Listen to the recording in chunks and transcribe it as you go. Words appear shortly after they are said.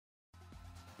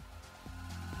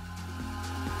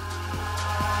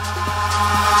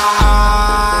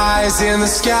Eyes in the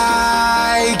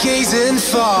sky, gazing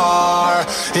far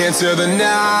into the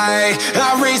night.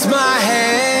 I raise my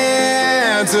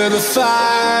hand to the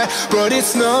fire, but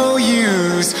it's no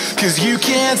use, 'cause you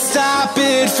can't stop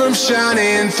it from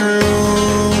shining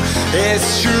through.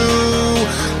 It's true,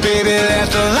 baby,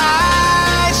 let the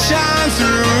light shine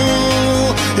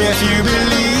through. If you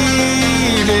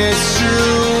believe it's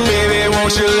true, baby,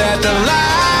 won't you let the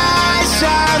light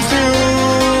shine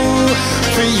through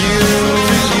for you,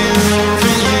 for you,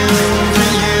 for you, for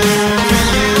you, for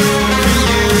you, for you,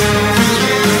 for you, for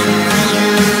you,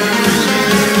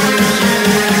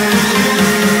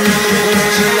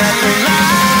 won't you let the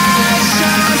light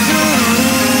shine through?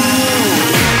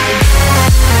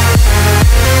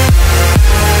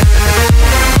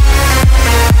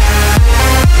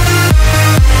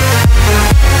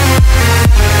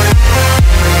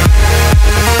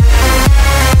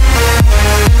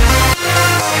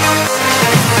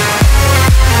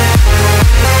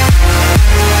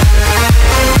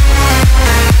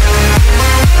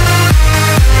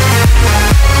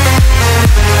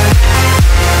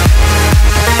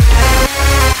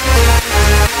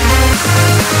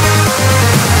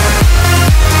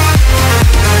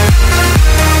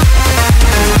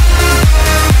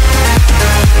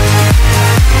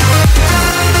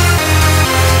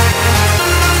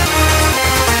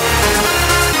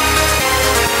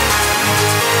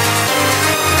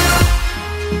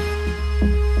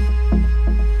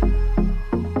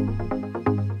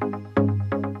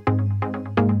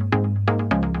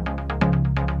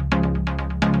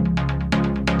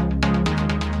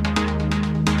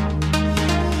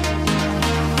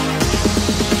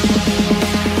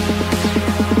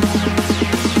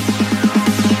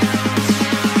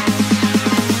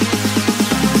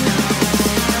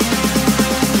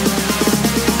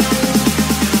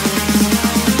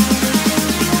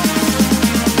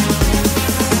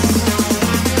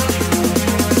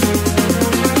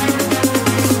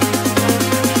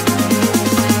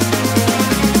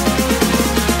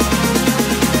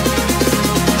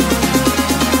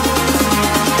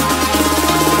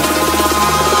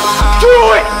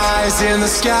 In the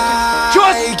sky,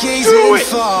 just gazing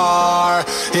far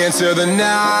into the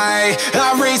night.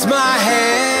 I raise my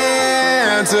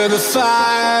hand to the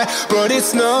fire, but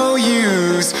it's no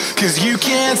use, 'cause you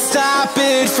can't stop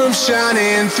it from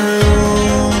shining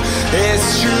through.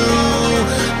 It's true,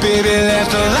 baby, let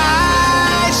the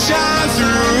light shine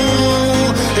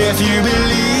through. If you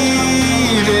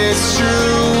believe it's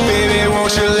true, baby,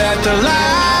 won't you let the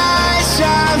light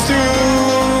shine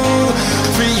through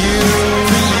for you,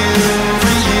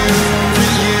 for you.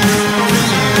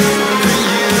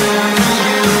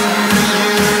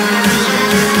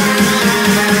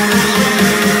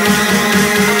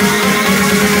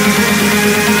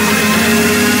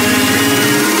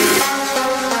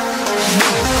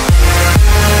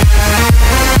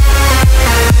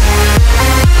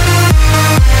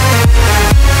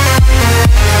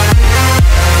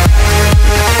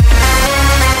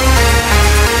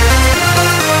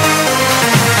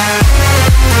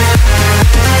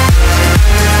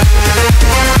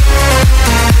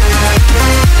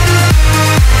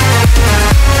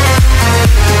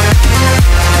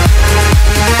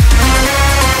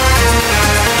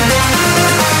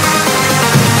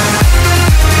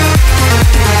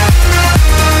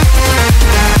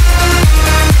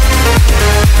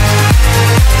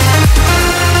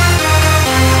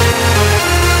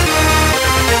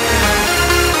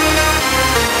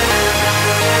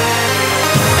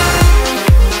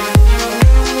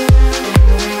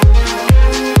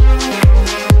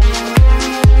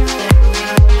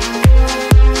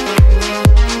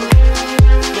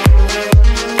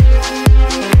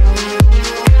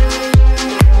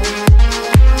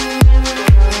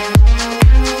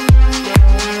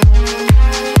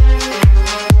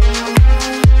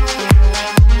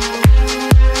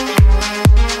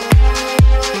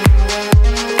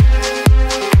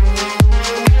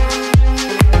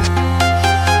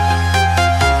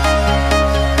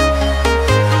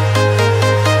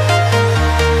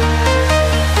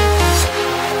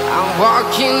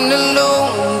 Walking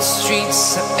alone, the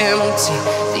streets are empty.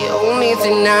 The only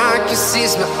thing I can see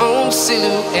is my own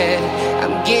silhouette.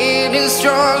 I'm getting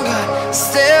stronger,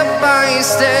 step by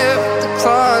step. The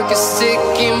clock is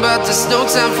ticking, but there's no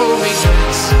time for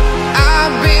regrets.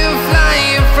 I've been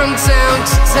flying from town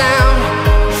to town,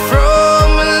 from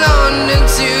London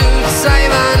to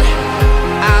Taiwan.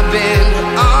 I've been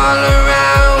all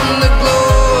around the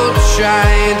globe,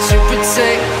 trying to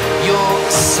protect your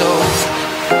soul.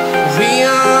 We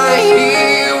are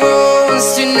heroes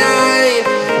tonight.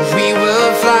 We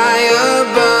will fly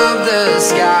above the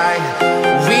sky.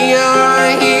 We are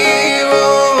heroes.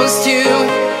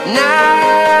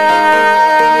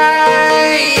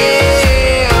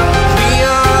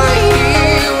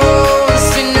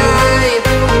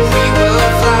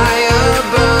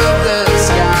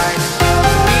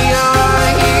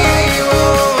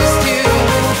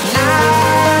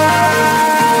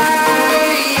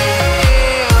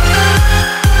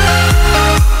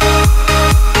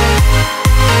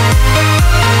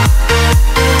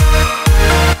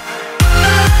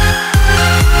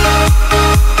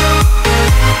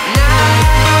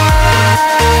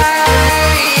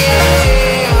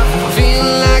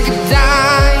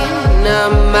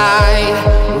 mind,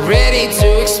 ready to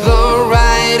explore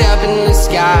right up in the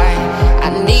sky. I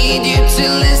need you to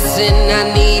listen, I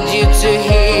need you to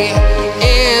hear,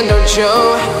 and don't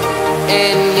show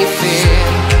any fear.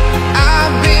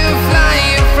 I've been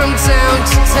flying from town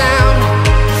to town,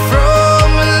 from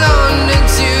London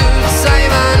to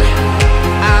Taiwan.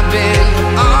 I've been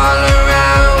all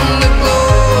around the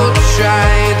globe,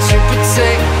 trying to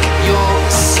protect your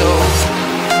soul.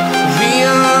 We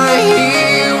are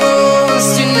heroes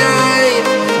tonight,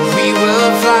 we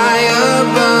will fly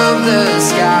above the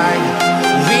sky.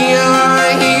 We are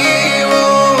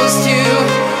heroes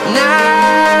tonight,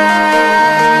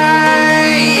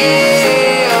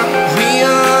 yeah. We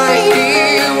are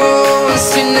heroes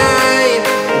tonight,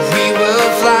 we will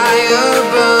fly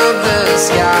above the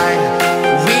sky.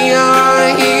 We are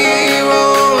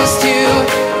heroes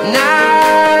tonight,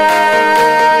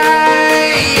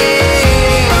 yeah.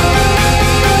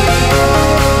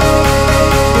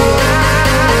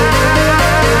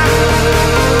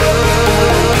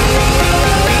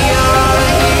 We are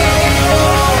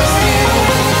heroes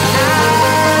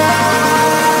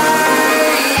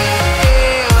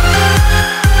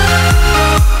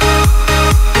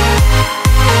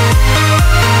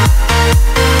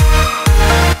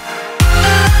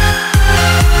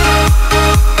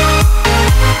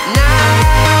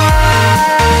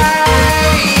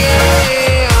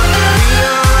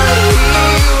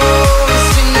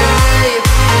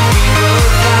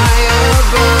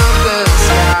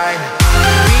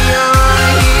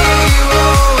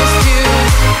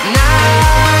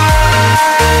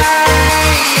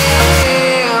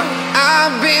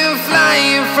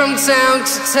town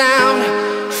to town,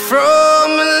 from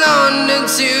London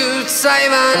to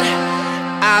Taiwan.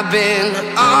 I've been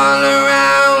all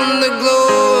around the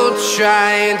globe,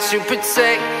 trying to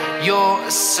protect your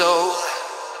soul.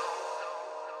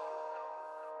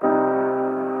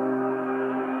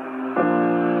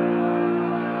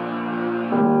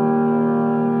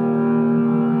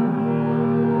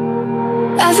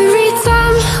 Every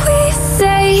time we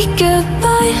say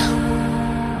goodbye,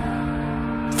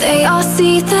 they all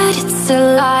see that it's a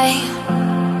lie.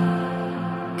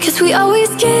 'Cause we always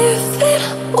give it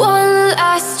one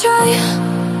last try.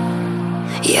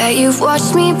 Yeah, you've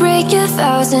watched me break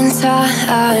 1,000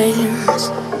 times.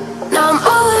 Now I'm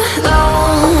all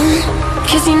alone,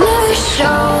 'cause you never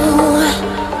show.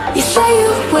 You say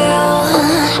you will,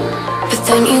 but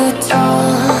then you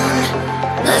don't.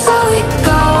 That's how it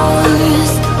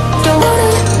goes, don't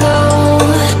wanna know.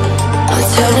 I'm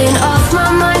turning off my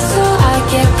mind so I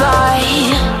get by.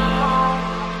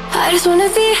 I just wanna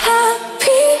be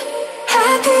happy,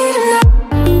 happy tonight.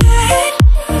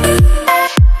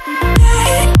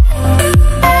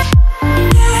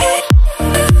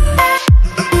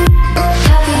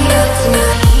 Happier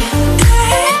tonight.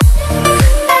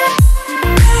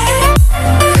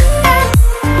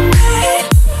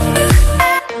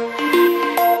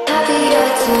 Happier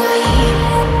tonight.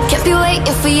 Can't be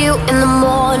waiting for you in the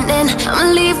morning. I'ma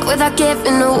leave without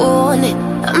giving a warning.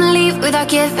 I'ma leave without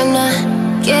giving a.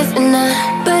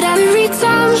 But every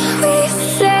time we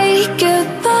say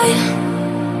goodbye,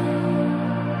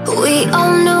 we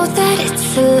all know that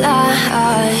it's a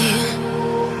lie.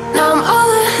 Now I'm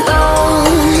all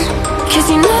alone, 'cause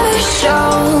you never show.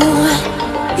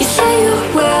 You say you